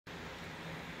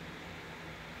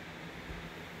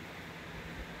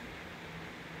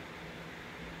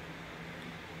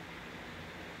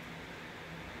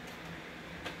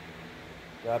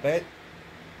Stop it.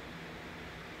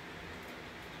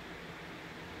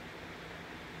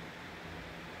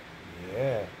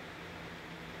 Yeah.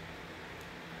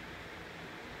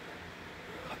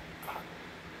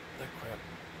 That crap.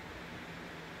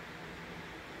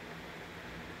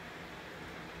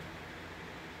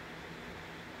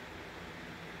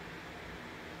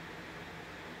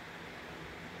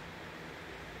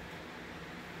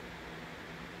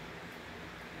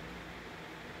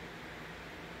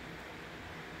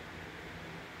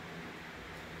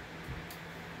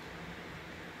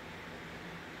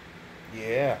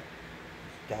 Yeah.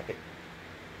 Stop it.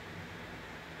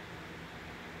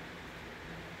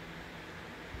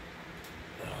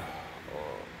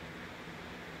 Oh.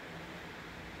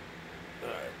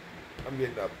 Alright. I'm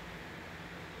getting up.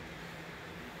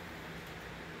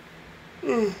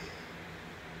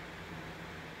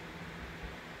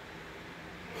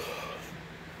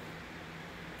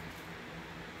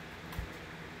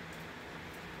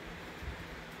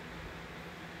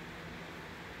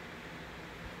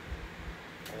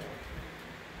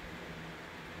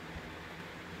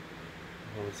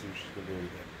 Let's see what she's gonna do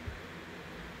again.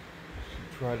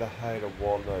 She tried to hide a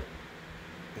walnut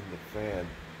in the fan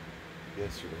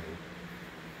yesterday.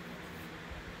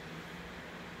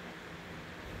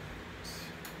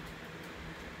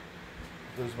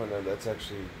 Those might know that's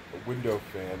actually a window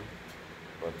fan,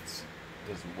 but it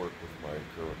doesn't work with my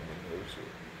current windows. Or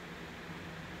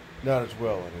not as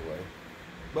well, anyway.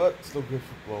 But still good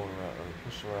for blowing around or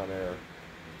pushing around air.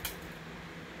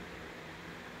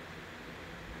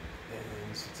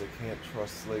 And since I can't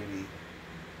trust Lady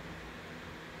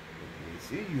with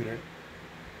the AC unit,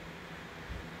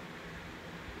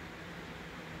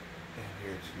 and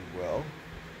here too well,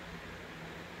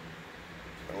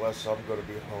 unless I'm going to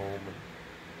be home and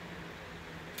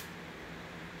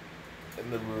in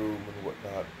the room and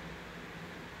whatnot.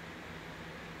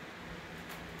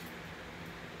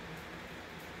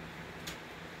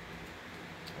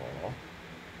 Aww.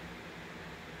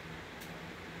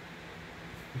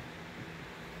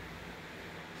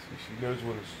 She knows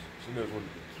when she knows when to be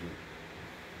cute.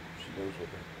 She knows what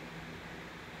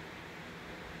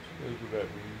that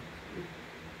means.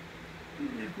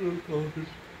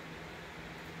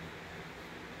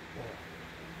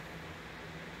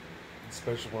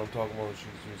 Especially when I'm talking about when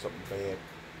she's doing something bad.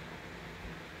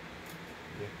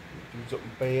 Yeah, you doing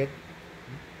something bad?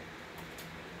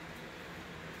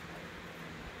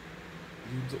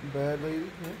 You doing something bad, lady?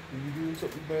 Huh? You doing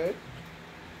something bad?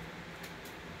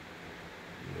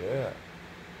 Yeah.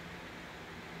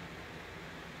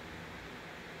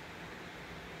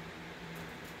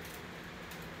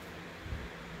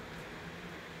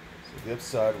 So the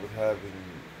upside with having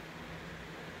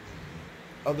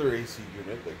the other AC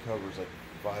unit that covers like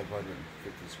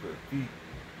 550 square feet,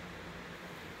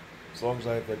 as long as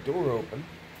I have that door open,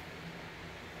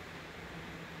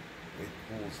 it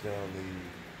cools down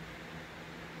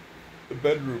the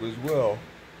bedroom as well.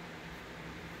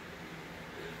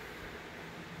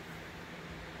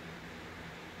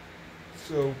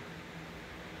 So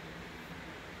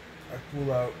I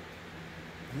pull out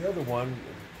the other one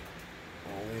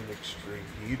only in extreme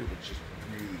heat if it's just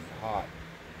really hot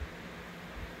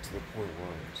to the point where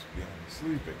I'm just beyond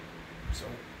sleeping. So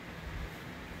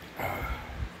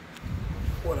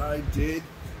what I did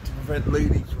to prevent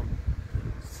ladies from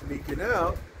sneaking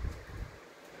out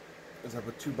is I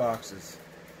put 2 boxes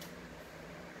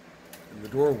in the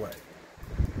doorway.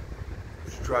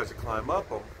 If she tries to climb up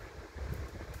them,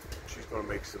 she's going to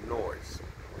make some noise.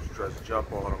 She tries to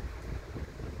jump on them.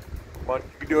 Come on,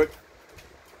 you can do it.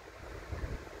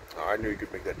 Oh, I knew you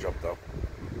could make that jump though.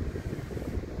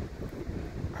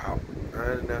 Ow.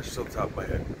 And now she's on top of my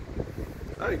head.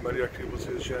 I think you might actually be able to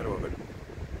see the shadow of it.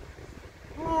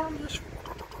 Oh,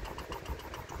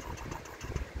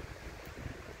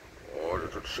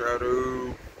 there's a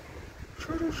shadow.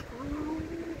 Shadow screw.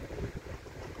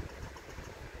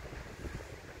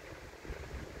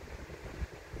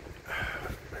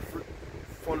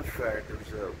 Fun fact,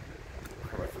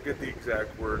 I forget the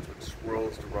exact words, but squirrel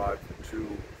is derived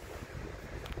from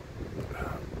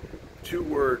two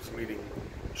words meaning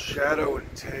shadow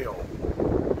and tail.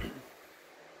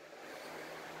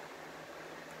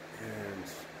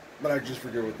 But I just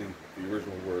forget what the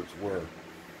original words were.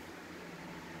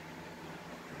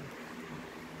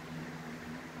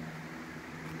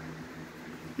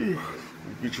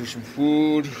 Get her some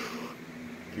food.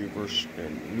 Gave her a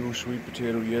new sweet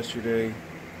potato yesterday.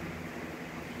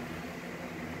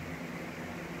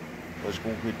 Let's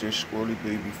go get this squirrely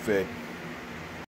baby fed.